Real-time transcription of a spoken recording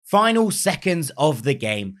Final seconds of the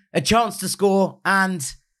game, a chance to score,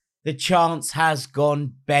 and the chance has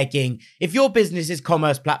gone begging. If your business's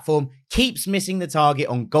commerce platform keeps missing the target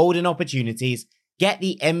on golden opportunities, get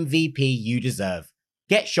the MVP you deserve.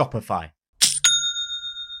 Get Shopify.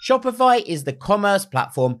 Shopify is the commerce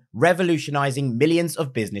platform revolutionizing millions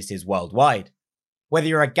of businesses worldwide. Whether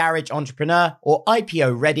you're a garage entrepreneur or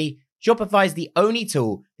IPO ready, Shopify is the only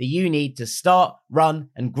tool that you need to start, run,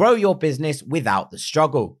 and grow your business without the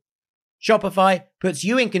struggle. Shopify puts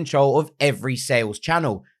you in control of every sales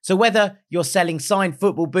channel. So whether you're selling signed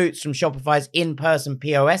football boots from Shopify's in-person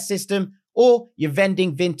POS system or you're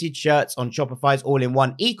vending vintage shirts on Shopify's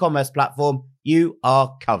all-in-one e-commerce platform, you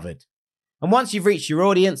are covered. And once you've reached your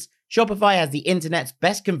audience, Shopify has the internet's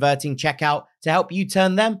best converting checkout to help you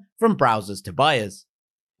turn them from browsers to buyers.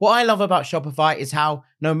 What I love about Shopify is how,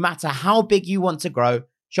 no matter how big you want to grow,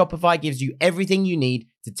 Shopify gives you everything you need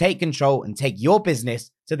to take control and take your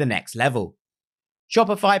business to the next level.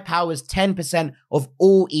 Shopify powers 10% of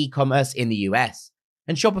all e-commerce in the US.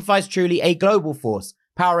 And Shopify is truly a global force,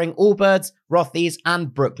 powering Allbirds, Rothy's, and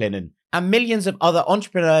Brooklinen, and millions of other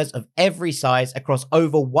entrepreneurs of every size across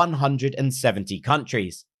over 170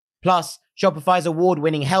 countries. Plus, Shopify's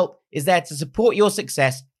award-winning help is there to support your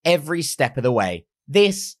success every step of the way.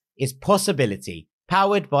 This is Possibility,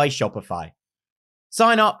 powered by Shopify.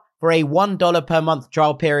 Sign up for a $1 per month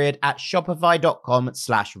trial period at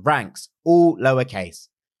shopify.com/ranks, all lowercase.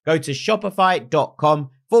 Go to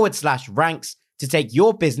shopify.com/ranks to take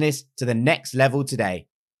your business to the next level today.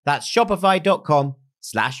 That's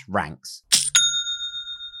shopify.com/ranks.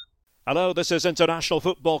 Hello, this is international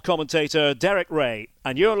football commentator Derek Ray,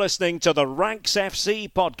 and you're listening to the Ranks FC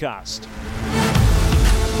podcast.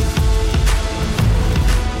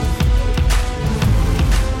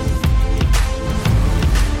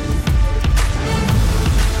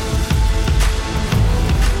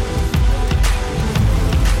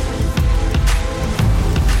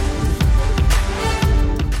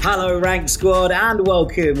 Hello Rank Squad and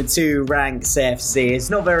welcome to Ranks FC. It's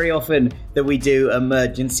not very often that we do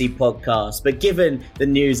emergency podcasts, but given the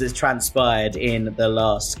news that's transpired in the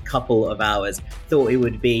last couple of hours, thought it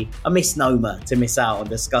would be a misnomer to miss out on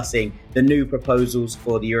discussing the new proposals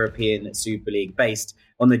for the European Super League based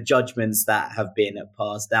on the judgments that have been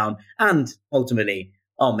passed down and ultimately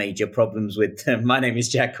our major problems with them. My name is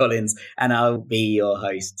Jack Collins and I'll be your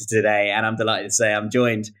host today, and I'm delighted to say I'm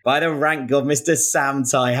joined by the rank god, Mr. Sam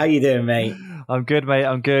Tighe. How you doing, mate? I'm good, mate.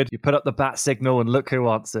 I'm good. You put up the bat signal and look who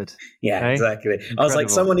answered. Yeah, okay? Exactly. Incredible. I was like,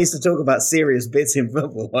 someone needs to talk about serious bits in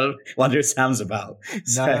football. I wonder if Sam's about.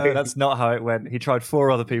 No, that's not how it went. He tried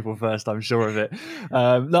 4 other people first, I'm sure of it.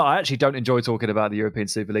 No, I actually don't enjoy talking about the European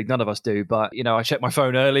Super League. None of us do. But, you know, I checked my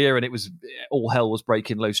phone earlier and it was all hell was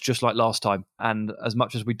breaking loose, just like last time. And as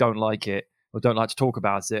much as we don't like it, or don't like to talk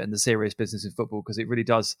about it and the serious business in football, because it really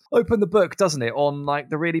does open the book, doesn't it, on like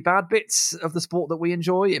the really bad bits of the sport that we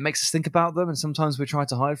enjoy. It makes us think about them and sometimes we try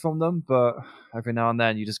to hide from them, but every now and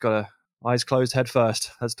then you just gotta eyes closed, head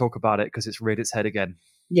first. Let's talk about it because it's reared its head again.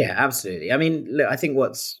 Yeah, absolutely. I mean, look, I think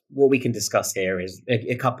what we can discuss here is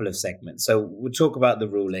a couple of segments. So we'll talk about the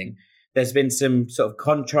ruling. There's been some sort of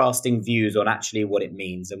contrasting views on actually what it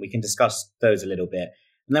means, and we can discuss those a little bit.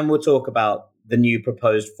 And then we'll talk about the new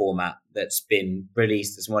proposed format that's been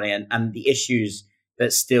released this morning and the issues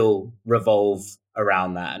that still revolve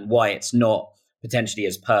around that and why it's not potentially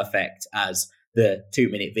as perfect as the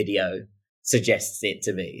 2-minute video suggests it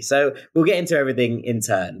to be. So we'll get into everything in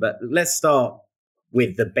turn, but let's start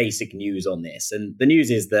with the basic news on this. And the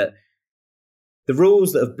news is that the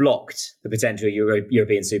rules that have blocked the potential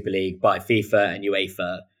European Super League by FIFA and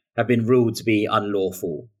UEFA have been ruled to be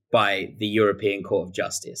unlawful by the European Court of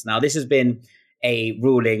Justice. Now, this has been a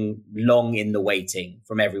ruling long in the waiting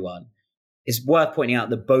from everyone. It's worth pointing out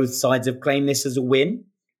that both sides have claimed this as a win.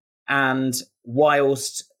 And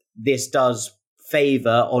whilst this does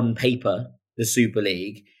favour on paper the Super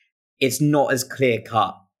League, it's not as clear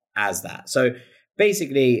cut as that. So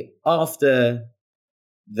basically, after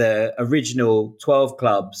the original 12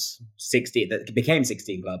 clubs, 16 that became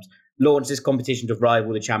 16 clubs, launched this competition to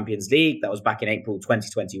rival the Champions League. That was back in April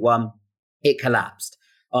 2021. It collapsed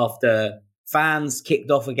after fans kicked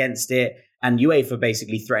off against it, and UEFA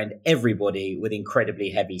basically threatened everybody with incredibly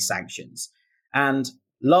heavy sanctions. And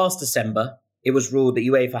last December, it was ruled that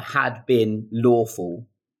UEFA had been lawful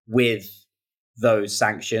with those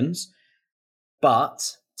sanctions.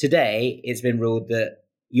 But today, it's been ruled that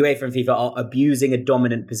UEFA and FIFA are abusing a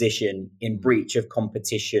dominant position in breach of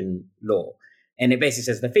competition law. And it basically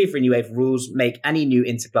says the FIFA and UEFA rules make any new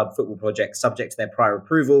interclub football project subject to their prior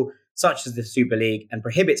approval, such as the Super League, and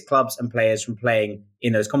prohibits clubs and players from playing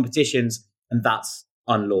in those competitions. And that's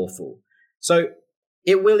unlawful. So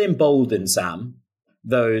it will embolden, Sam,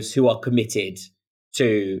 those who are committed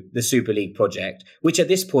to the Super League project, which at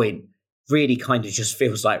this point really kind of just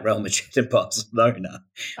feels like Real Madrid and Barcelona.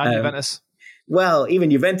 And Juventus. Well, even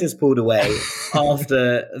Juventus pulled away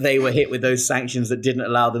after they were hit with those sanctions that didn't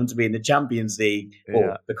allow them to be in the Champions League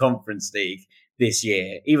or the Conference League this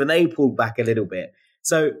year. Even they pulled back a little bit.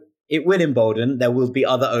 So it will embolden. There will be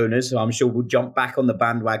other owners who I'm sure will jump back on the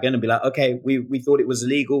bandwagon and be like, okay, we thought it was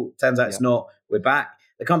illegal. Turns out it's not. We're back.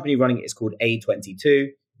 The company running it is called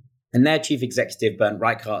A22. And their chief executive, Bernd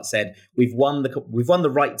Reichart, said, we've won the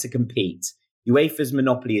right to compete. UEFA's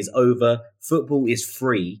monopoly is over. Football is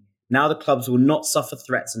free. Now the clubs will not suffer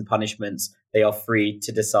threats and punishments. They are free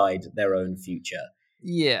to decide their own future.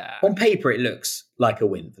 Yeah. On paper, it looks like a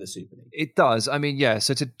win for the Super League. It does. I mean, yeah,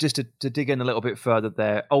 so to dig in a little bit further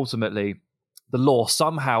there, ultimately, the law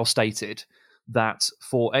somehow stated that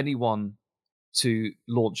for anyone to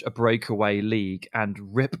launch a breakaway league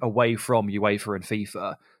and rip away from UEFA and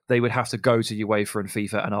FIFA, they would have to go to UEFA and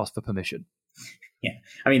FIFA and ask for permission. Yeah,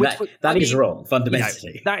 I mean, that is wrong,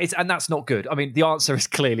 fundamentally. You know, that's not good. I mean, the answer is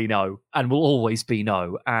clearly no, and will always be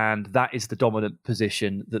no. And that is the dominant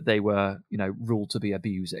position that they were, ruled to be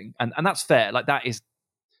abusing. And that's fair. Like, that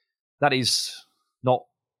is not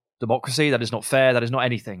democracy. That is not fair. That is not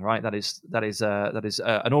anything, right? That is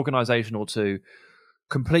an organisation or two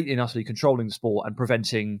completely and utterly controlling the sport and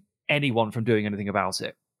preventing anyone from doing anything about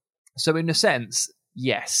it. So in a sense,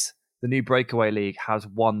 yes, the new breakaway league has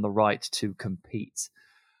won the right to compete,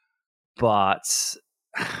 but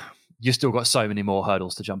you've still got so many more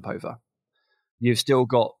hurdles to jump over. You've still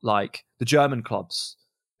got like the German clubs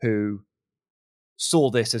who saw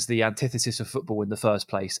this as the antithesis of football in the first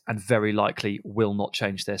place and very likely will not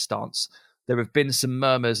change their stance. There have been some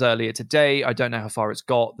murmurs earlier today. I don't know how far it's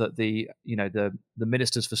got that the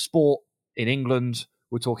ministers for sport in England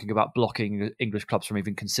were talking about blocking English clubs from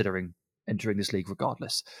even considering entering this league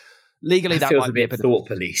regardless. Legally, that might be a bit thought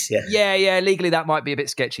police. Yeah. Legally, that might be a bit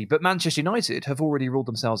sketchy. But Manchester United have already ruled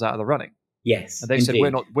themselves out of the running. Yes, and they've said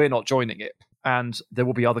we're not joining it, and there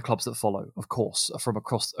will be other clubs that follow, of course, from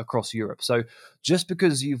across Europe. So just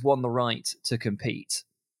because you've won the right to compete,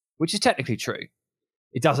 which is technically true,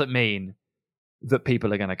 it doesn't mean that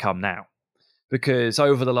people are going to come now, because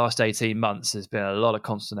over the last 18 months, there's been a lot of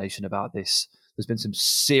consternation about this. There's been some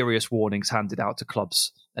serious warnings handed out to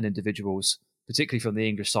clubs and individuals, particularly from the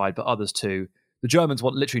English side, but others too. The Germans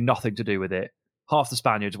want literally nothing to do with it. Half the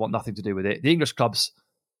Spaniards want nothing to do with it. The English clubs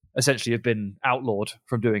essentially have been outlawed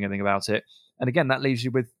from doing anything about it. And again, that leaves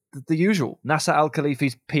you with the usual. Nasser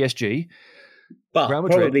Al-Khelaifi's PSG, but Real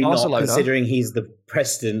Madrid, probably Barcelona. Not considering he's the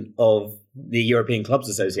president of the European Clubs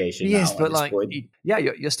Association. Yes, but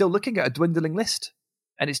you're still looking at a dwindling list.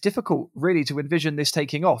 And it's difficult really to envision this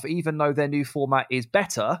taking off, even though their new format is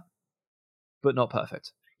better, but not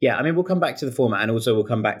perfect. Yeah, I mean, we'll come back to the format, and also we'll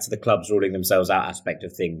come back to the clubs ruling themselves out aspect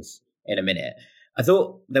of things in a minute. I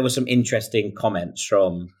thought there were some interesting comments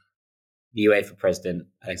from the UEFA president,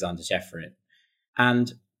 Alexander Ceferin.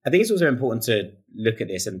 And I think it's also important to look at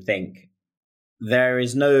this and think there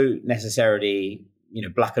is no necessarily,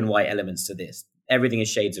 black and white elements to this. Everything is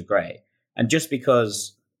shades of grey. And just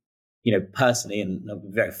because, personally, and I'm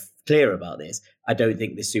very clear about this, I don't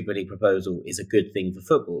think this Super League proposal is a good thing for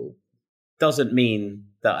football, doesn't mean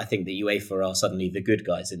that I think the UEFA are suddenly the good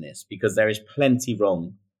guys in this, because there is plenty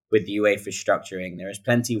wrong with the UEFA structuring. There is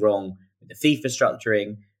plenty wrong with the FIFA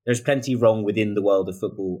structuring. There's plenty wrong within the world of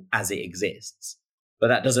football as it exists. But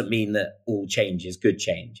that doesn't mean that all change is good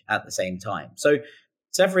change at the same time. So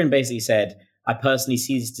Ceferin basically said, I personally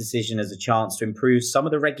see this decision as a chance to improve some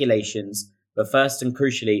of the regulations, but first and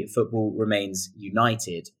crucially, football remains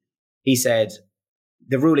united. He said,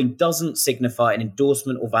 the ruling doesn't signify an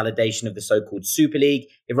endorsement or validation of the so-called Super League.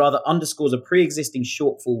 It rather underscores a pre-existing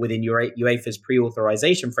shortfall within UEFA's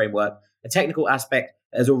pre-authorization framework, a technical aspect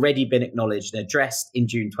that has already been acknowledged and addressed in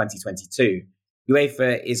June 2022.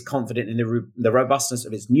 UEFA is confident in the robustness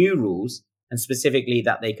of its new rules, and specifically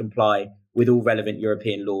that they comply with all relevant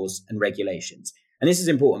European laws and regulations. And this is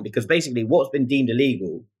important because basically what's been deemed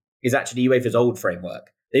illegal is actually UEFA's old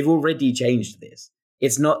framework. They've already changed this.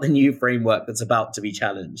 It's not the new framework that's about to be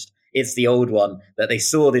challenged. It's the old one that they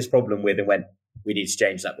saw this problem with and went, we need to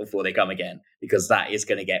change that before they come again, because that is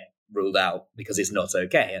going to get ruled out because it's not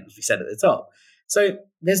okay. And as we said at the top. So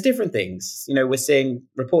there's different things. We're seeing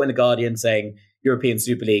report in The Guardian saying European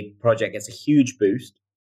Super League project gets a huge boost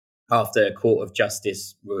after a Court of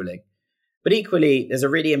Justice ruling. But equally, there's a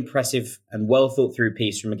really impressive and well thought through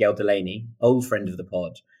piece from Miguel Delaney, old friend of the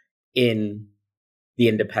pod, in The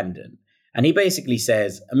Independent. And he basically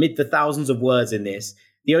says, amid the thousands of words in this,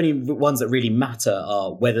 the only ones that really matter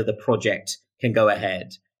are whether the project can go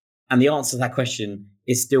ahead. And the answer to that question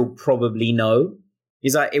is still probably no.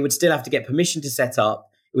 Is that it would still have to get permission to set up.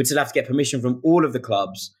 It would still have to get permission from all of the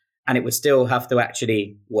clubs, and it would still have to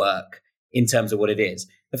actually work in terms of what it is.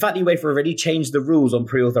 The fact that UEFA already changed the rules on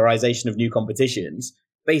pre-authorization of new competitions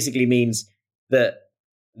basically means that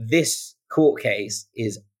this court case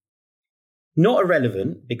is not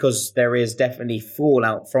irrelevant, because there is definitely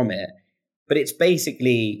fallout from it, but it's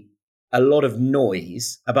basically a lot of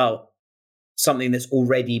noise about something that's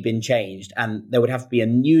already been changed, and there would have to be a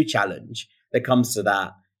new challenge that comes to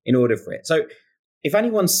that in order for it. So if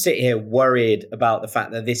anyone's sit here worried about the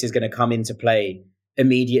fact that this is going to come into play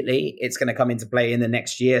immediately, it's going to come into play in the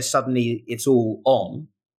next year, suddenly it's all on,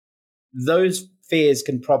 those fears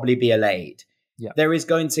can probably be allayed. Yeah. There is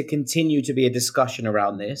going to continue to be a discussion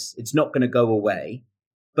around this. It's not going to go away,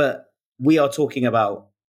 but we are talking about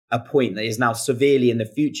a point that is now severely in the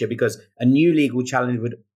future, because a new legal challenge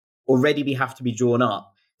would already have to be drawn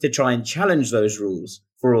up to try and challenge those rules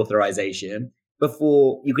for authorization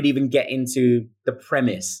before you could even get into the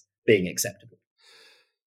premise being acceptable.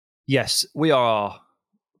 Yes, we are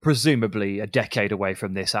presumably a decade away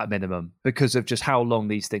from this at minimum, because of just how long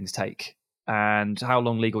these things take and how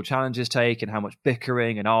long legal challenges take and how much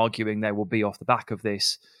bickering and arguing there will be off the back of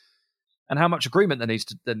this, and how much agreement there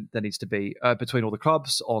needs to be between all the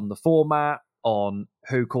clubs on the format, on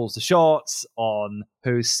who calls the shots, on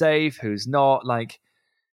who's safe, who's not. Like,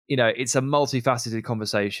 you know, it's a multifaceted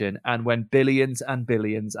conversation. And when billions and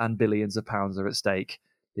billions and billions of pounds are at stake,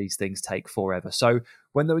 these things take forever. So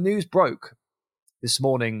when the news broke this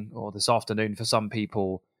morning or this afternoon for some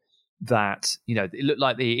people that, you know, it looked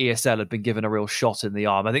like the ESL had been given a real shot in the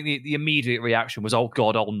arm, I think the immediate reaction was, oh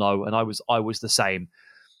God, oh no. And I was the same.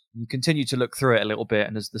 You continue to look through it a little bit,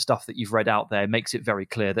 and as the stuff that you've read out there makes it very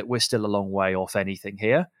clear that we're still a long way off anything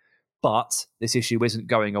here. But this issue isn't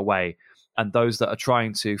going away. And those that are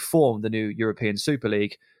trying to form the new European Super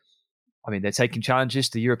League, I mean, they're taking challenges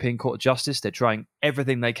to the European Court of Justice. They're trying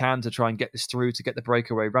everything they can to try and get this through, to get the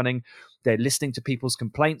breakaway running. They're listening to people's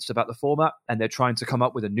complaints about the format, and they're trying to come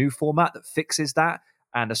up with a new format that fixes that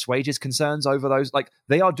and assuages concerns over those. Like,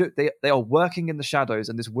 they are working in the shadows,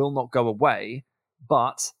 and this will not go away,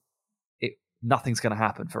 but nothing's going to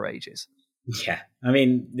happen for ages. Yeah, I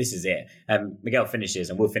mean, this is it. Miguel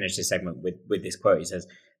finishes, and we'll finish this segment with this quote. He says,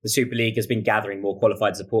 the Super League has been gathering more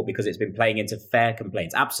qualified support because it's been playing into fair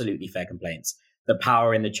complaints, absolutely fair complaints. The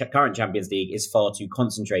power in the current Champions League is far too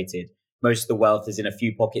concentrated. Most of the wealth is in a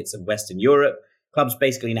few pockets of Western Europe. Clubs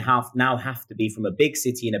basically now have to be from a big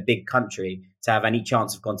city in a big country to have any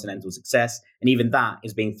chance of continental success. And even that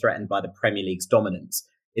is being threatened by the Premier League's dominance.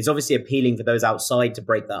 It's obviously appealing for those outside to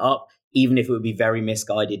break that up, even if it would be very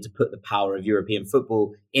misguided to put the power of European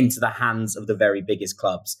football into the hands of the very biggest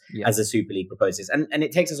clubs, as the Super League proposes. And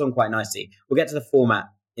it takes us on quite nicely. We'll get to the format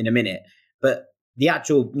in a minute, but the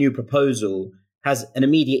actual new proposal has an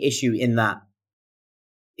immediate issue in that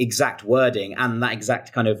exact wording and that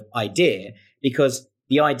exact kind of idea, because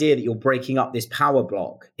the idea that you're breaking up this power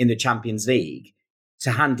block in the Champions League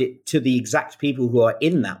to hand it to the exact people who are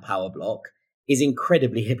in that power block is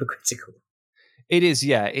incredibly hypocritical. It is,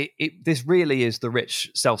 yeah. This really is the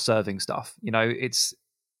rich, self-serving stuff. You know, it's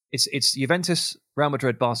Juventus, Real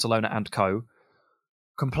Madrid, Barcelona, and co.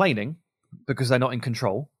 complaining because they're not in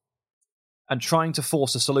control and trying to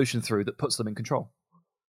force a solution through that puts them in control.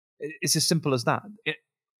 It's as simple as that.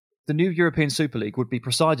 The new European Super League would be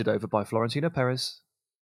presided over by Florentino Perez,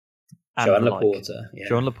 Joan Laporta,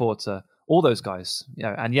 Joan Laporta, all those guys, you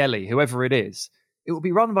know, Agnelli, whoever it is. It will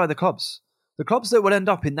be run by the clubs that will end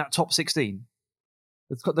up in that top 16.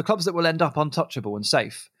 The clubs that will end up untouchable and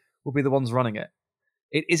safe will be the ones running it.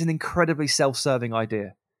 It is an incredibly self-serving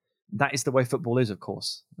idea. That is the way football is, of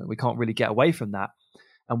course. We can't really get away from that.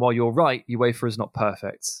 And while you're right, UEFA is not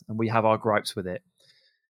perfect, and we have our gripes with it.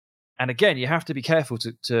 And again, you have to be careful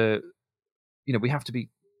to you know, we have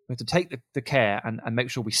to take the care and make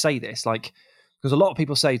sure we say this, like, because a lot of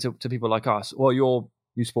people say to people like us, well,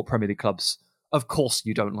 you support Premier League clubs. Of course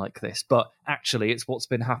you don't like this, but actually it's what's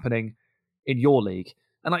been happening in your league.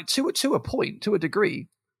 And like to a point, to a degree,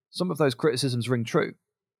 some of those criticisms ring true.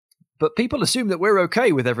 But people assume that we're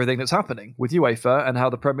okay with everything that's happening with UEFA and how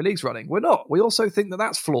the Premier League's running. We're not. We also think that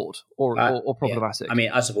that's flawed or problematic. Yeah. I mean,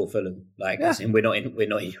 I support Fulham. We're not in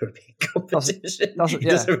European competition. It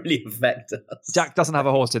doesn't really affect us. Jack doesn't have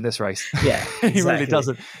a horse in this race. Yeah, exactly. He really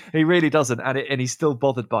doesn't. He really doesn't, and he's still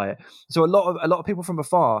bothered by it. So a lot of people from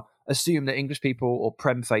afar assume that English people, or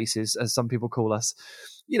Prem faces, as some people call us,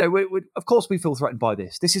 you know, of course we feel threatened by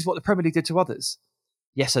this. This is what the Premier League did to others.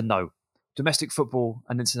 Yes and no. domestic football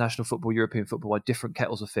and international football, European football, are different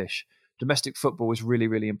kettles of fish. Domestic football is really,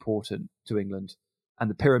 really important to England, and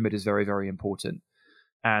the pyramid is very, very important.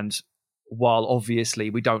 And while obviously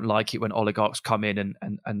we don't like it when oligarchs come in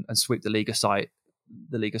and sweep the league aside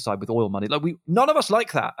with oil money, none of us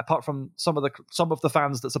like that, apart from some of the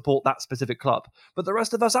fans that support that specific club. But the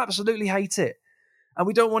rest of us absolutely hate it, and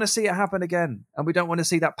we don't want to see it happen again. And we don't want to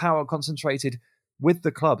see that power concentrated with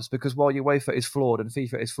the clubs, because while UEFA is flawed and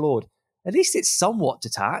FIFA is flawed, at least it's somewhat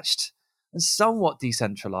detached and somewhat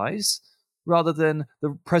decentralized, rather than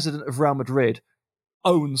the president of Real Madrid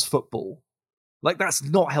owns football. That's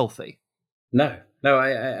not healthy. No,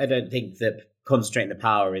 I don't think that concentrating the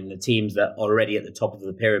power in the teams that are already at the top of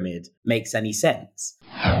the pyramid makes any sense.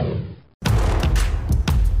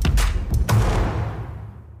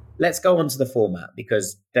 Let's go on to the format,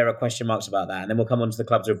 because there are question marks about that. And then we'll come on to the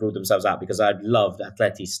clubs who have ruled themselves out, because I loved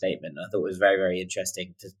Atleti's statement. I thought it was very, very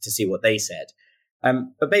interesting to see what they said.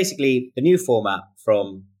 But basically, the new format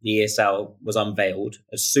from the ESL was unveiled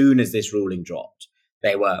as soon as this ruling dropped.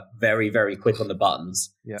 They were very, very quick on the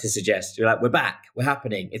buttons to suggest, we're back, we're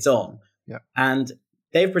happening, it's on. Yeah. And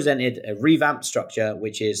they've presented a revamped structure,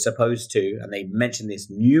 which is supposed to, and they mentioned this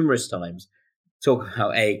numerous times, talk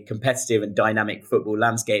about a competitive and dynamic football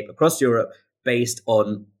landscape across Europe based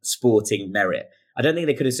on sporting merit. I don't think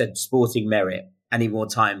they could have said sporting merit any more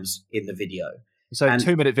times in the video. So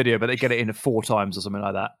 2-minute video, but they get it in 4 times or something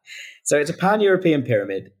like that. So it's a pan-European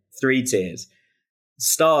pyramid, 3 tiers.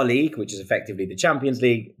 Star League, which is effectively the Champions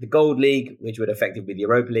League, the Gold League, which would effectively be the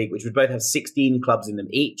Europa League, which would both have 16 clubs in them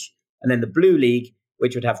each, and then the Blue League,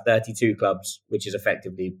 which would have 32 clubs, which is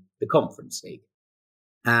effectively the Conference League.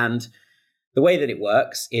 And the way that it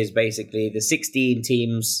works is basically the 16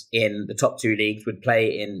 teams in the top 2 leagues would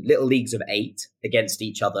play in little leagues of 8 against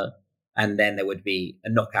each other, and then there would be a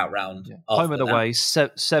knockout round. Yeah. Home and away,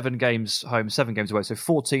 7 games home, 7 games away, so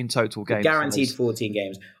 14 total games. Guaranteed 14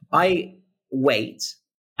 games. I wait,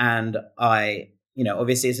 and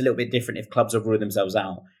obviously it's a little bit different if clubs have ruled themselves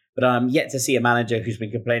out, but I'm yet to see a manager who's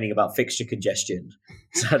been complaining about fixture congestion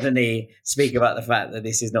suddenly speak about the fact that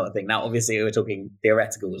this is not a thing. Now, obviously we're talking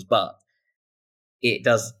theoreticals, but it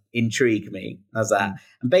does intrigue me as that.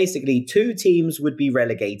 And basically 2 teams would be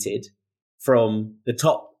relegated from the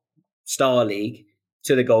top Star League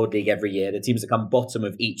to the Gold League every year, the teams that come bottom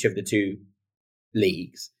of each of the 2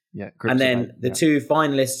 leagues. Yeah, and then the 2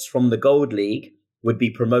 finalists from the Gold League would be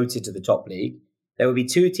promoted to the top league. There would be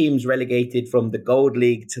 2 teams relegated from the Gold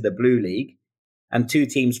League to the Blue League, and 2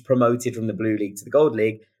 teams promoted from the Blue League to the Gold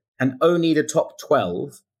League, and only the top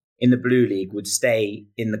 12 in the Blue League would stay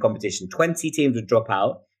in the competition. 20 teams would drop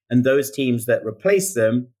out, and those teams that replace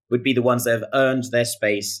them would be the ones that have earned their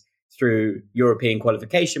space through European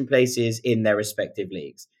qualification places in their respective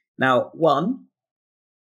leagues. Now,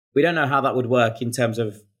 we don't know how that would work in terms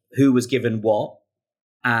of who was given what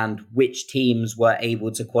and which teams were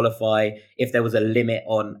able to qualify, if there was a limit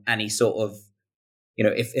on any sort of,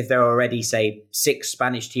 if there are already, say, 6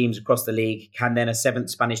 Spanish teams across the league, can then a 7th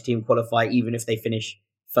Spanish team qualify even if they finish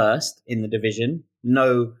first in the division?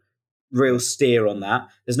 No real steer on that.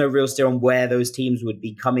 There's no real steer on where those teams would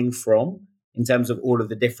be coming from in terms of all of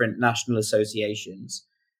the different national associations.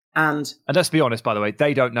 And let's be honest, by the way,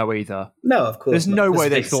 they don't know either. No, of course. There's no way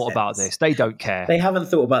they've thought about this. They don't care. They haven't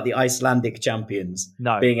thought about the Icelandic champions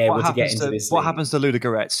being able to get into this league. What happens to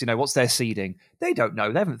Ludogorets? What's their seeding? They don't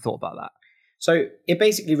know. They haven't thought about that. So it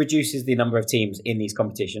basically reduces the number of teams in these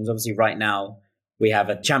competitions. Obviously, right now, we have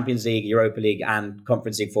a Champions League, Europa League, and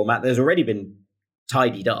Conference League format. There's already been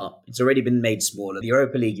tidied up. It's already been made smaller. The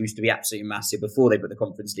Europa League used to be absolutely massive before they put the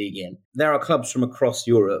Conference League in. There are clubs from across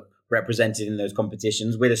Europe represented in those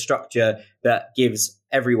competitions with a structure that gives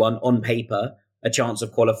everyone on paper a chance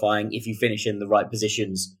of qualifying if you finish in the right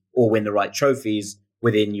positions or win the right trophies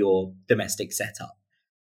within your domestic setup.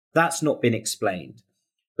 That's not been explained.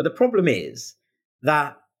 But the problem is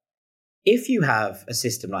that if you have a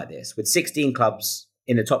system like this with 16 clubs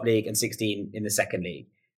in the top league and 16 in the second league,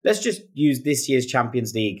 let's just use this year's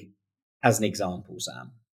Champions League as an example,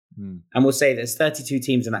 Sam. And we'll say there's 32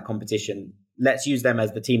 teams in that competition. Let's use them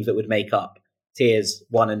as the teams that would make up tiers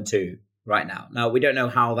 1 and 2 right now. Now, we don't know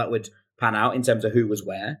how that would pan out in terms of who was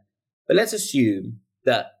where, but let's assume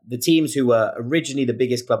that the teams who were originally the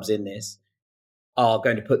biggest clubs in this are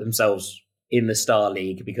going to put themselves in the Star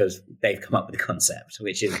League because they've come up with the concept,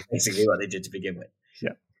 which is basically what they did to begin with.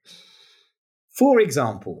 Yeah. For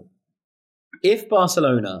example, if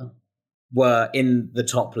Barcelona were in the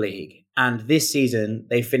top league and this season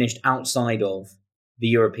they finished outside of the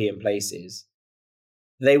European places,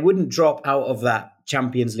 they wouldn't drop out of that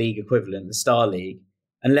Champions League equivalent, the Star League,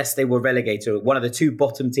 unless they were relegated or one of the two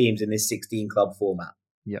bottom teams in this 16-club format.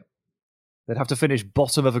 Yep. They'd have to finish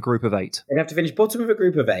bottom of a group of 8. They'd have to finish bottom of a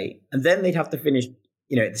group of 8, and then they'd have to finish,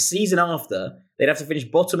 the season after, they'd have to finish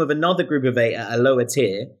bottom of another group of 8 at a lower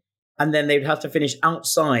tier, and then they'd have to finish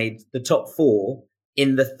outside the top 4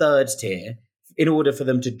 in the third tier in order for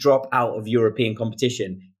them to drop out of European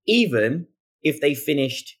competition, even if they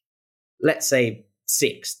finished, let's say,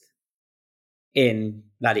 6th in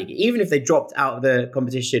La Liga, even if they dropped out of the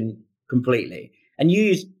competition completely. And you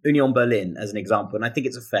use Union Berlin as an example, and I think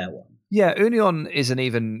it's a fair one. Yeah, Union is an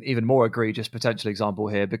even more egregious potential example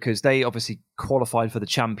here because they obviously qualified for the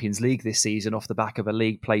Champions League this season off the back of a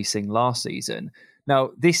league placing last season.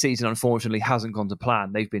 Now, this season, unfortunately, hasn't gone to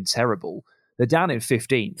plan. They've been terrible. They're down in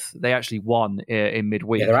 15th. They actually won in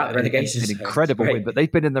midweek. Yeah, they're out of the relegation zone. An incredible win, but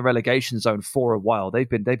they've been in the relegation zone for a while. They've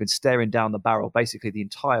been staring down the barrel basically the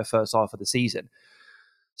entire first half of the season.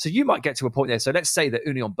 So you might get to a point there. So let's say that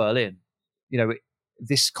Union Berlin,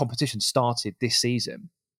 this competition started this season,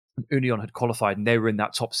 and Union had qualified and they were in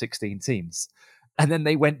that top 16 teams, and then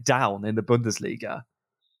they went down in the Bundesliga.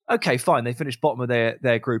 Okay, fine. They finished bottom of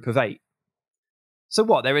their group of 8. So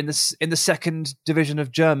what? They're in the second division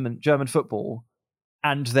of German football,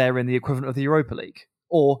 and they're in the equivalent of the Europa League.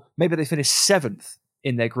 Or maybe they finish 7th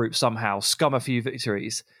in their group somehow, scum a few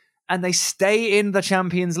victories, and they stay in the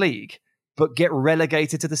Champions League, but get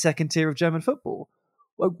relegated to the second tier of German football.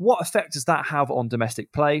 Well, what effect does that have on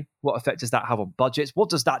domestic play? What effect does that have on budgets? What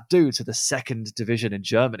does that do to the second division in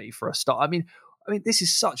Germany for a start? I mean, this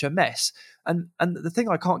is such a mess. And the thing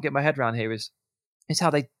I can't get my head around here is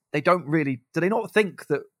how they don't really, do they not think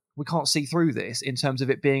that we can't see through this in terms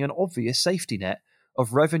of it being an obvious safety net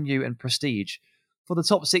of revenue and prestige for the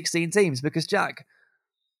top 16 teams? Because, Jack,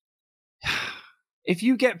 if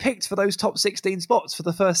you get picked for those top 16 spots for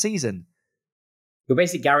the first season, you're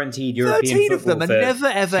basically guaranteed European 13 of them are never,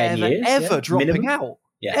 ever dropping minimum. out.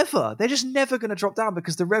 Yeah. Ever. They're just never going to drop down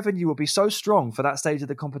because the revenue will be so strong for that stage of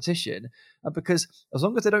the competition. And because as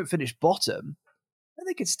long as they don't finish bottom, then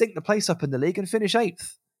they could stink the place up in the league and finish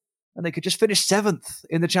 8th. And they could just finish 7th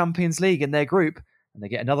in the Champions League in their group, and they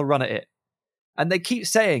get another run at it. And they keep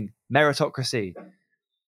saying meritocracy.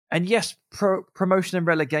 And yes, promotion and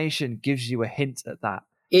relegation gives you a hint at that.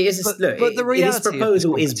 It is. But the reality this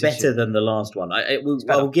proposal is better than the last one.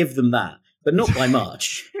 I'll give them that, but not by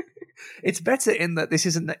much. It's better in that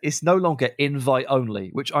it's no longer invite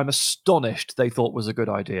only, which I'm astonished they thought was a good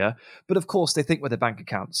idea. But of course, they think with their bank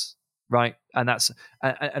accounts, right?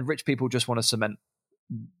 And rich people just want to cement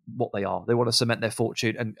what they are. They want to cement their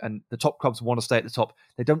fortune, and the top clubs want to stay at the top.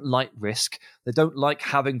 They don't like risk. They don't like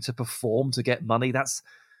having to perform to get money.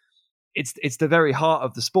 It's the very heart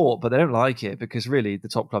of the sport, but they don't like it because really the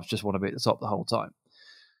top clubs just want to be at the top the whole time.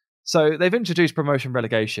 So they've introduced promotion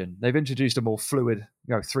relegation. They've introduced a more fluid,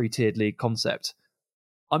 3-tiered league concept.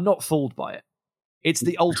 I'm not fooled by it. It's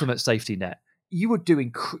the ultimate safety net. It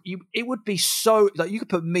would be so, like, you could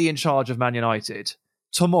put me in charge of Man United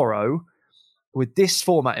tomorrow with this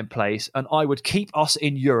format in place, and I would keep us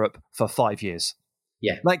in Europe for 5 years.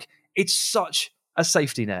 Yeah. Like, it's such a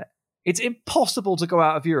safety net. It's impossible to go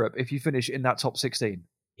out of Europe if you finish in that top 16.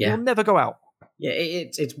 Yeah. You'll never go out. Yeah,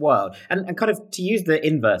 it's wild. And kind of to use the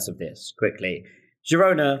inverse of this quickly,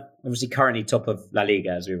 Girona, obviously currently top of La Liga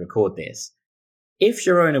as we record this. If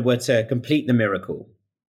Girona were to complete the miracle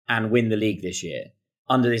and win the league this year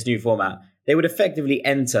under this new format, they would effectively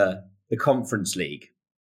enter the Conference League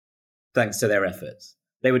thanks to their efforts.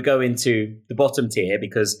 They would go into the bottom tier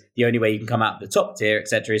because the only way you can come out of the top tier,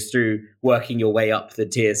 etc., is through working your way up the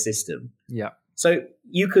tier system. Yeah. So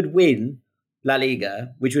you could win La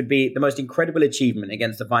Liga, which would be the most incredible achievement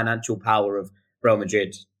against the financial power of Real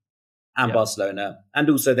Madrid and Barcelona, and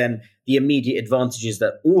also then the immediate advantages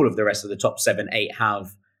that all of the rest of the top 7, 8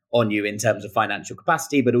 have on you in terms of financial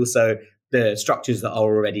capacity, but also the structures that are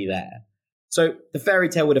already there. So the fairy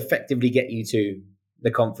tale would effectively get you to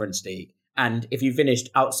the Conference League. And if you finished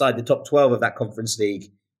outside the top 12 of that Conference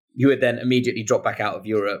League, you would then immediately drop back out of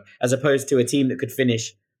Europe, as opposed to a team that could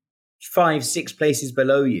finish 5, 6 places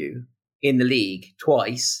below you in the league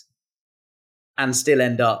twice and still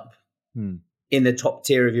end up in the top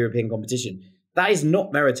tier of European competition. That is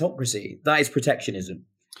not meritocracy. That is protectionism.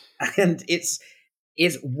 And it's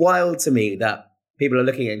wild to me that people are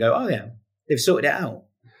looking at it and go, oh yeah, they've sorted it out.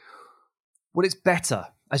 Well, it's better,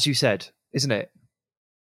 as you said, isn't it?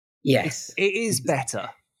 Yes. It is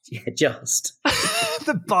better. Yeah, just.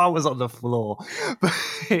 The bar was on the floor, but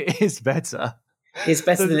it is better. It's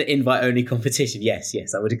better than an invite-only competition. Yes,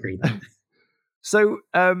 I would agree with that. So,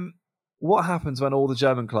 what happens when all the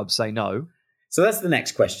German clubs say no? So that's the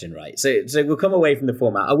next question, right? So we'll come away from the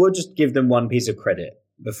format. I will just give them one piece of credit.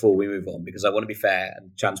 before we move on, because I want to be fair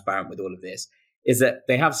and transparent with all of this, is that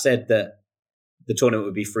they have said that the tournament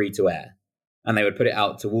would be free to air and they would put it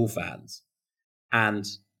out to all fans. And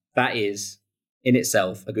that is in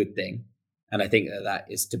itself a good thing. And I think that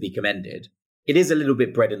is to be commended. It is a little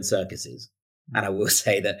bit bread and circuses. And I will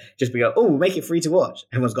say that just because, we'll make it free to watch.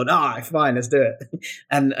 Everyone's gone, fine, let's do it.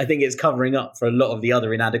 And I think it's covering up for a lot of the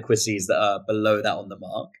other inadequacies that are below that on the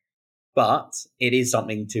mark. But it is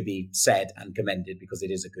something to be said and commended because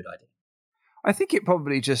it is a good idea. I think it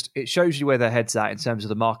probably it shows you where their head's at in terms of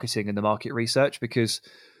the marketing and the market research, because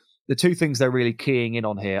the two things they're really keying in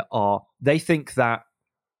on here are they think that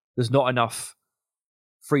there's not enough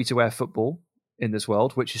free-to-air football in this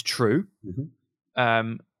world, which is true.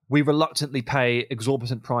 Mm-hmm. We reluctantly pay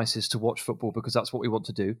exorbitant prices to watch football because that's what we want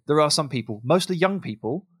to do. There are some people, mostly young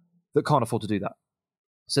people, that can't afford to do that.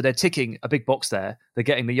 So they're ticking a big box there. They're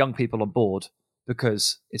getting the young people on board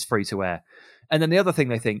because it's free to air. And then the other thing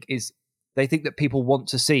they think is they think that people want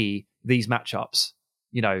to see these matchups,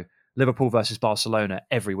 Liverpool versus Barcelona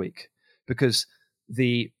every week, because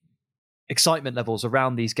the excitement levels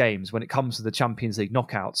around these games when it comes to the Champions League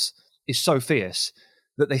knockouts is so fierce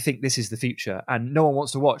that they think this is the future, and no one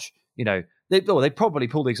wants to watch, they probably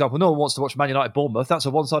pull the example, no one wants to watch Man United Bournemouth. That's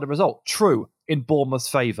a one-sided result. True, in Bournemouth's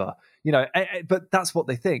favour, but that's what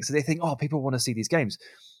they think. So they think, people want to see these games.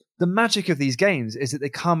 The magic of these games is that they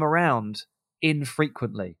come around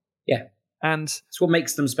infrequently. Yeah. And it's what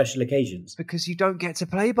makes them special occasions. Because you don't get to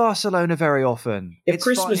play Barcelona very often. If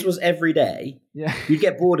Christmas was every day, you'd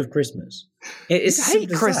get bored of Christmas. I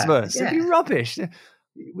hate Christmas. It'd be rubbish.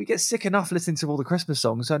 We get sick enough listening to all the Christmas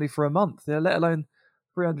songs only for a month, let alone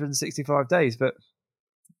 365 days. But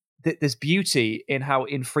there's beauty in how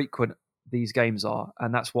infrequent these games are,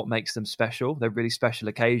 and that's what makes them special. They're really special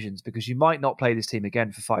occasions because you might not play this team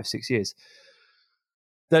again for 5-6 years.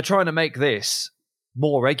 They're trying to make this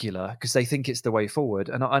more regular because they think it's the way forward,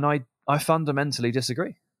 and I fundamentally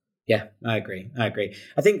disagree. Yeah, I agree. I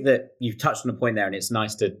think that you've touched on a point there, and it's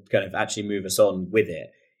nice to kind of actually move us on with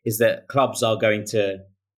it, is that clubs are going to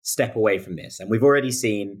step away from this. And we've already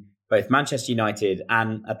seen both Manchester United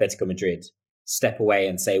and Atletico Madrid step away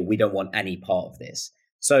and say, we don't want any part of this.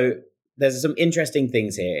 So there's some interesting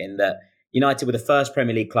things here in that United were the first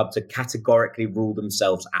Premier League club to categorically rule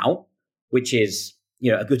themselves out, which is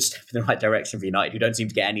a good step in the right direction for United, who don't seem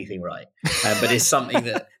to get anything right. But it's something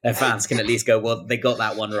that their fans can at least go, well, they got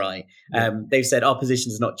that one right. They've said our position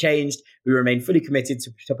has not changed. We remain fully committed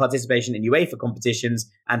to participation in UEFA competitions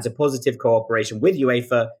and to positive cooperation with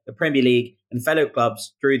UEFA, the Premier League, and fellow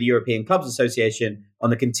clubs through the European Clubs Association on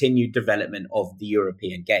the continued development of the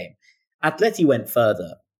European game. Atleti went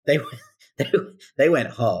further. They went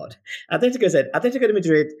hard. Atletico said, Atletico de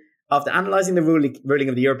Madrid, after analysing the ruling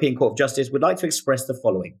of the European Court of Justice, would like to express the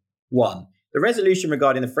following. 1. The resolution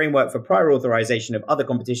regarding the framework for prior authorisation of other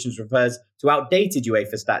competitions refers to outdated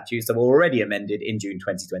UEFA statutes that were already amended in June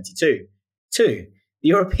 2022. 2. The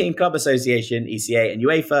European Club Association, ECA, and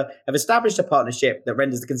UEFA have established a partnership that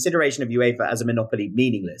renders the consideration of UEFA as a monopoly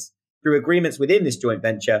meaningless. Through agreements within this joint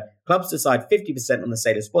venture, clubs decide 50% on the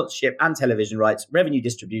sale of sponsorship and television rights, revenue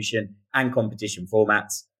distribution, and competition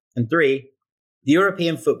formats. And 3. The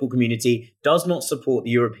European football community does not support the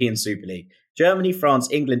European Super League. Germany, France,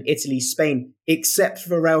 England, Italy, Spain, except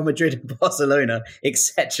for Real Madrid and Barcelona,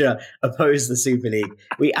 etc., oppose the Super League.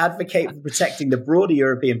 We advocate for protecting the broader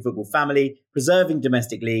European football family, preserving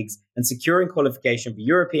domestic leagues, and securing qualification for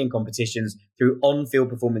European competitions through on-field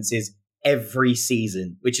performances every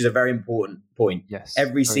season, which is a very important point. Yes,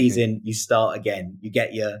 every season you start again. You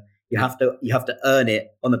have to earn it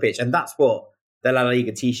on the pitch, and that's what the La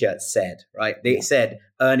Liga t-shirt said, right? They said,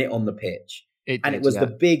 earn it on the pitch. It was the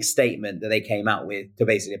big statement that they came out with to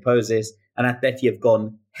basically oppose this. And Atleti have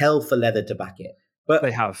gone hell for leather to back it. But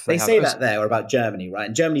they say that there about Germany, right?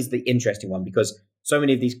 And Germany's the interesting one because so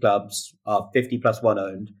many of these clubs are 50+1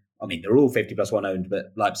 owned. I mean, they're all 50+1 owned,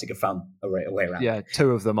 but Leipzig have found a way around. Yeah,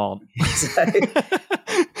 2 of them aren't.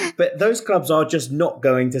 But those clubs are just not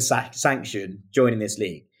going to sanction joining this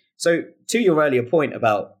league. So to your earlier point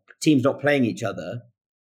about teams not playing each other,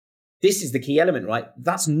 this is the key element, right?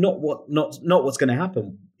 That's not what's going to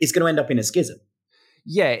happen. It's going to end up in a schism.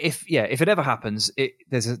 If it ever happens,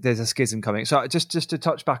 there's a schism coming. So just to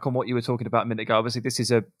touch back on what you were talking about a minute ago, obviously this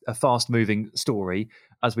is a fast-moving story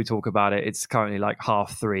as we talk about it. It's currently like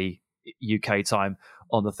 3:30 UK time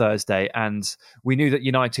on the Thursday, and we knew that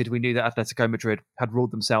Atletico Madrid had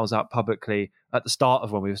ruled themselves out publicly at the start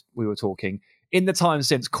of when we were talking. In the time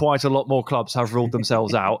since, quite a lot more clubs have ruled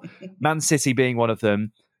themselves out, Man City being one of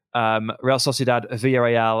them. Real Sociedad,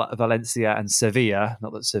 Villarreal, Valencia, and Sevilla.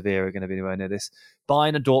 Not that Sevilla are going to be anywhere near this.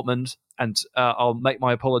 Bayern and Dortmund, and I'll make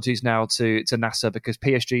my apologies now to Nasser because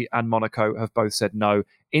PSG and Monaco have both said no.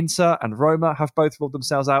 Inter and Roma have both ruled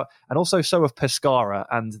themselves out, and also so have Pescara.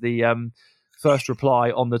 And the first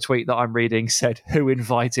reply on the tweet that I'm reading said, "Who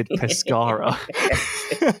invited Pescara?"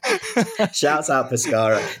 Shouts out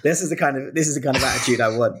Pescara. This is the kind of attitude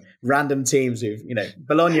I want. Random teams who,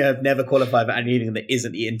 Bologna have never qualified for anything that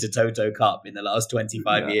isn't the Intertoto Cup in the last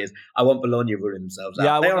 25 years. I want Bologna ruling themselves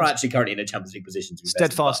out. They are actually currently in a Champions League position. To be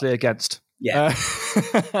steadfastly against. Yeah.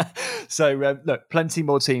 So look, plenty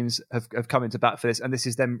more teams have come into bat for this, and this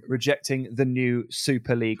is them rejecting the new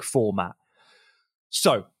Super League format.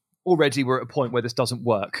 So already we're at a point where this doesn't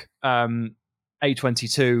work.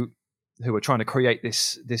 A22, who are trying to create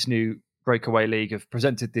this new breakaway league, have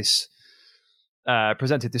presented this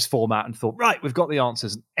format and thought, right, we've got the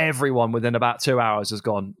answers. And everyone within about 2 hours has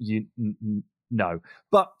gone, no.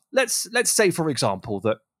 But let's say, for example,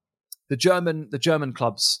 that the German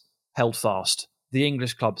clubs held fast, the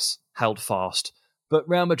English clubs held fast, but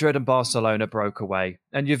Real Madrid and Barcelona broke away,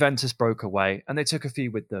 and Juventus broke away, and they took a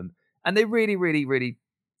few with them, and they really, really, really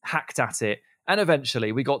hacked at it, and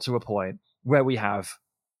eventually we got to a point where we have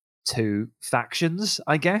two factions,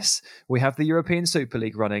 I guess. We have the European Super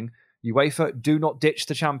League running. UEFA do not ditch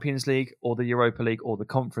the Champions League or the Europa League or the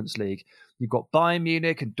Conference League. You've got Bayern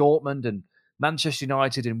Munich and Dortmund and Manchester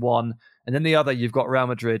United in one, and then the other you've got Real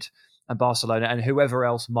Madrid and Barcelona and whoever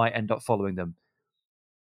else might end up following them.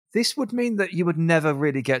 This would mean that you would never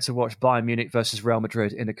really get to watch Bayern Munich versus Real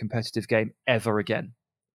Madrid in a competitive game ever again.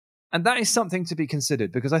 And that is something to be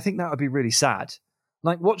considered, because I think that would be really sad.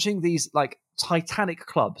 Like watching these titanic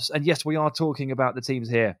clubs, and yes, we are talking about the teams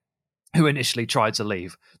here who initially tried to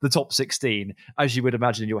leave the top 16, as you would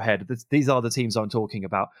imagine in your head. These are the teams I'm talking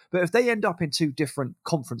about. But if they end up in two different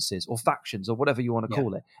conferences or factions or whatever you want to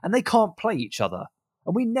call it, and they can't play each other,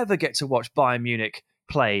 and we never get to watch Bayern Munich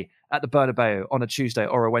play at the Bernabeu on a Tuesday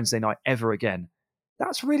or a Wednesday night ever again,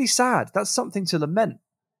 that's really sad. That's something to lament,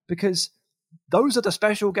 because those are the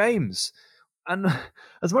special games. And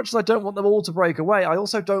as much as I don't want them all to break away, I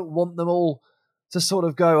also don't want them all to sort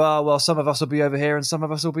of go, well, some of us will be over here and some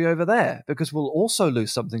of us will be over there, because we'll also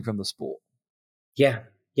lose something from the sport. Yeah,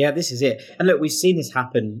 this is it. And look, we've seen this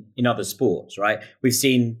happen in other sports, right? We've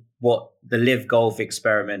seen what the Live Golf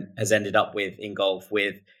experiment has ended up with in golf,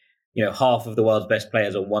 with half of the world's best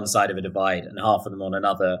players on one side of a divide and half of them on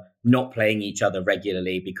another, not playing each other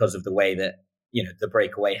regularly because of the way that the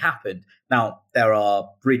breakaway happened. Now, there are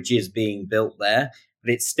bridges being built there,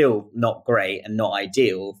 but it's still not great and not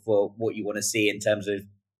ideal for what you want to see in terms of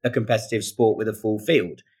a competitive sport with a full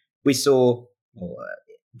field. We saw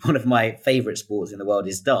one of my favorite sports in the world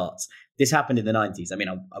is darts. This happened in the 90s. I mean,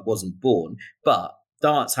 I wasn't born, but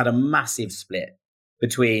darts had a massive split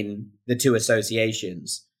between the two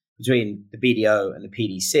associations, between the BDO and the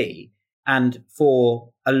PDC. And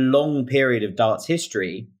for a long period of darts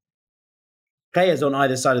history, players on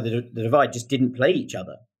either side of the divide just didn't play each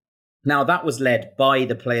other. Now, that was led by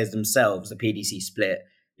the players themselves, the PDC split,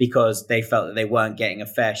 because they felt that they weren't getting a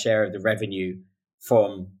fair share of the revenue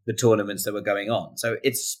from the tournaments that were going on. So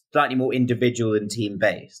it's slightly more individual and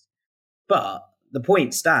team-based. But the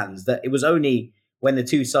point stands that it was only when the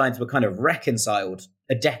two sides were kind of reconciled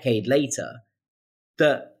a decade later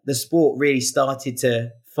that the sport really started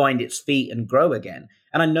to find its feet and grow again.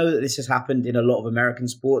 And I know that this has happened in a lot of American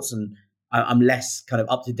sports, and I'm less kind of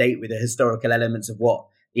up to date with the historical elements of what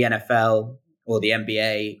the NFL or the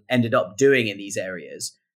NBA ended up doing in these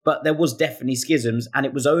areas. But there was definitely schisms, and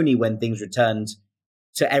it was only when things returned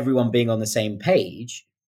to everyone being on the same page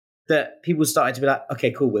that people started to be like,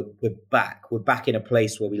 okay, cool, we're back. We're back in a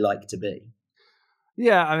place where we like to be.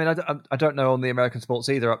 Yeah, I mean, I don't know on the American sports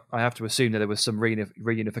either. I have to assume that there was some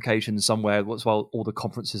reunification somewhere while all the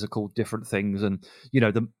conferences are called different things, and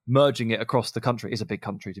the merging it across the country is a big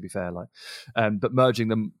country, to be fair, but merging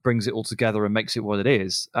them brings it all together and makes it what it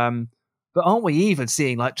is. But aren't we even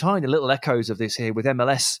seeing tiny little echoes of this here with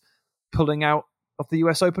MLS pulling out of the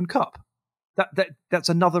US Open Cup? That's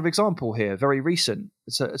another example here, very recent.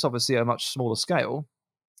 It's obviously a much smaller scale.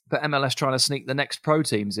 But MLS trying to sneak the next pro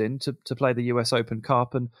teams in to play the US Open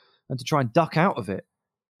Cup and to try and duck out of it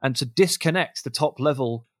and to disconnect the top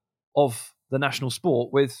level of the national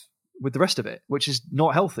sport with the rest of it, which is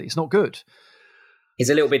not healthy. It's not good. It's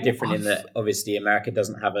a little bit different in that obviously America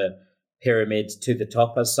doesn't have a pyramid to the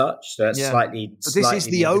top as such. So that's slightly. But this is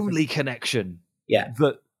the only connection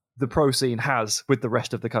that the pro scene has with the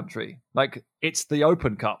rest of the country. It's the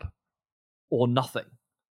Open Cup or nothing.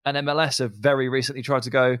 And MLS have very recently tried to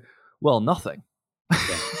go, well, nothing.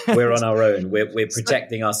 Yeah. We're on our own. We're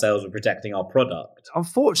protecting ourselves. We're protecting our product.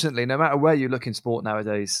 Unfortunately, no matter where you look in sport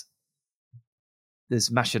nowadays, there's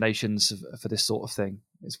machinations for this sort of thing.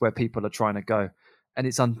 It's where people are trying to go. And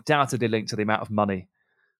it's undoubtedly linked to the amount of money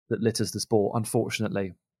that litters the sport,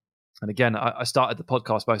 unfortunately. And again, I started the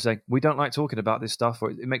podcast by saying we don't like talking about this stuff, or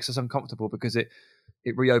it makes us uncomfortable because it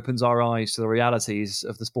reopens our eyes to the realities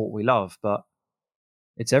of the sport we love. But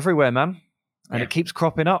it's everywhere, man. And it keeps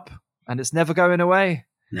cropping up and it's never going away.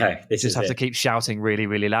 No, this just have to keep shouting really,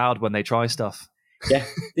 really loud when they try stuff. Yeah,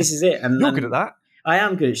 this is it. And you're good at that. I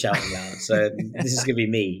am good at shouting loud. So this is going to be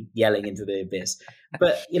me yelling into the abyss.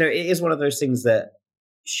 But, it is one of those things that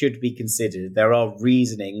should be considered. There are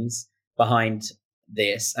reasonings behind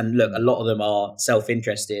this. And look, a lot of them are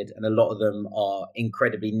self-interested and a lot of them are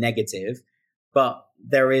incredibly negative. But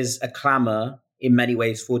there is a clamour in many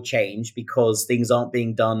ways for change because things aren't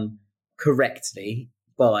being done correctly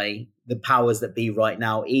by the powers that be right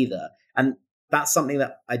now either. And that's something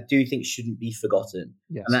that I do think shouldn't be forgotten.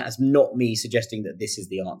 Yes. And that is not me suggesting that this is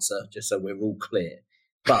the answer, just so we're all clear.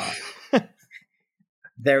 But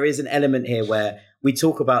there is an element here where we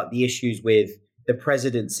talk about the issues with the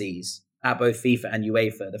presidencies at both FIFA and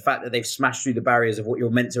UEFA, the fact that they've smashed through the barriers of what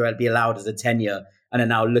you're meant to be allowed as a tenure and are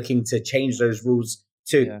now looking to change those rules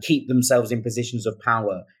to keep themselves in positions of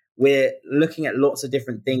power. We're looking at lots of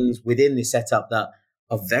different things within this setup that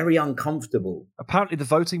are very uncomfortable. Apparently the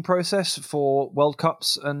voting process for World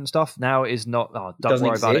Cups and stuff now is not, don't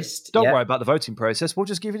worry about it. Don't worry about the voting process. We'll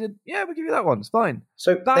just give you we'll give you that one. It's fine.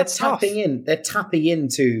 So they're tapping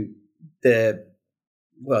into the,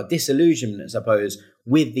 disillusionment, I suppose,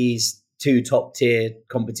 with these two top tier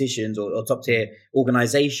competitions or top tier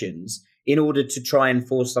organizations in order to try and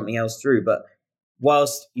force something else through. But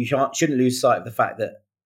whilst you shouldn't lose sight of the fact that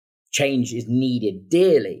change is needed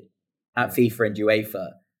dearly at FIFA and UEFA,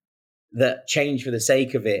 that change for the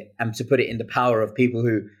sake of it and to put it in the power of people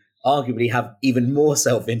who arguably have even more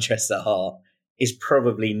self-interest at heart is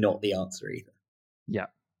probably not the answer either. Yeah.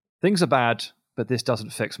 Things are bad, but this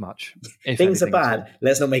doesn't fix much. Things are bad.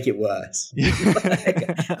 Let's not make it worse.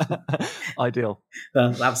 Ideal.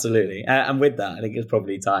 Absolutely. And with that, I think it's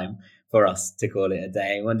probably time for us to call it a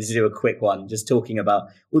day. I wanted to do a quick one, just talking about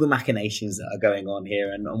all the machinations that are going on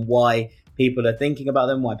here and why people are thinking about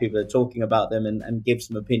them, why people are talking about them, and give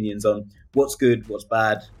some opinions on what's good, what's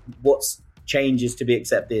bad, what's changes to be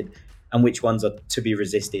accepted, and which ones are to be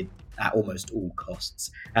resisted at almost all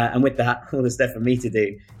costs. And with that, all that's left for me to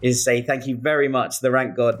do is say thank you very much to the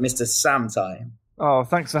rank god, Mr. Sam Tighe. Oh,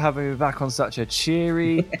 thanks for having me back on such a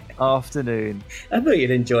cheery afternoon. I thought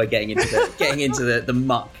you'd enjoy getting into the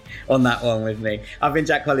muck on that one with me. I've been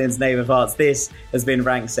Jack Collins, Knave of Hearts. This has been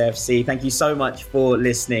Ranks FC. Thank you so much for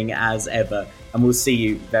listening as ever, and we'll see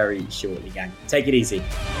you very shortly, gang. Take it easy.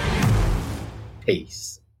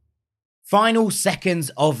 Peace. Final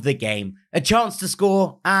seconds of the game. A chance to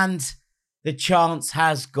score, and the chance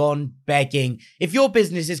has gone begging. If your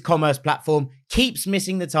business's commerce platform keeps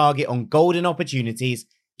missing the target on golden opportunities,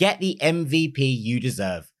 get the MVP you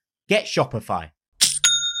deserve. Get Shopify.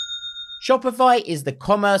 Shopify is the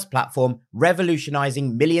commerce platform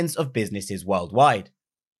revolutionizing millions of businesses worldwide.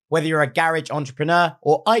 Whether you're a garage entrepreneur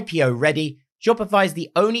or IPO ready, Shopify is the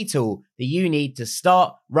only tool that you need to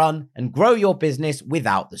start, run, and grow your business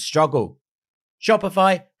without the struggle.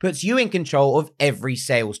 Shopify puts you in control of every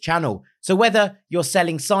sales channel. So whether you're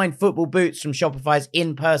selling signed football boots from Shopify's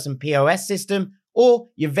in-person POS system, or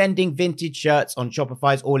you're vending vintage shirts on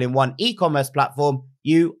Shopify's all-in-one e-commerce platform,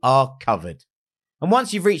 you are covered. And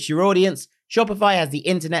once you've reached your audience, Shopify has the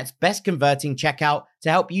internet's best converting checkout to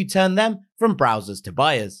help you turn them from browsers to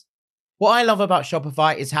buyers. What I love about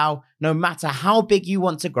Shopify is how, no matter how big you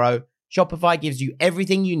want to grow, Shopify gives you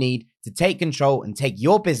everything you need to take control and take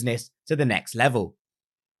your business to the next level.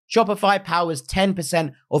 Shopify powers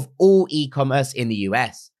 10% of all e-commerce in the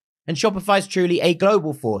US. And Shopify is truly a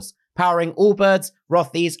global force, powering Allbirds,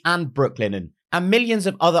 Rothy's, and Brooklinen, and millions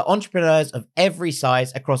of other entrepreneurs of every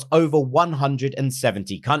size across over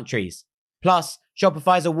 170 countries. Plus,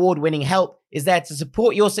 Shopify's award-winning help is there to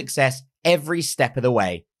support your success every step of the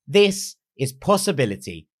way. This is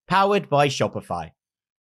Possibility, powered by Shopify.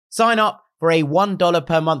 Sign up for a $1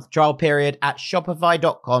 per month trial period at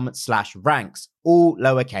shopify.com/ranks, all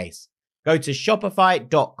lowercase. Go to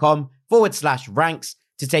shopify.com/ranks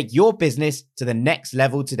to take your business to the next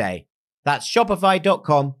level today. That's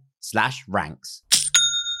shopify.com/ranks.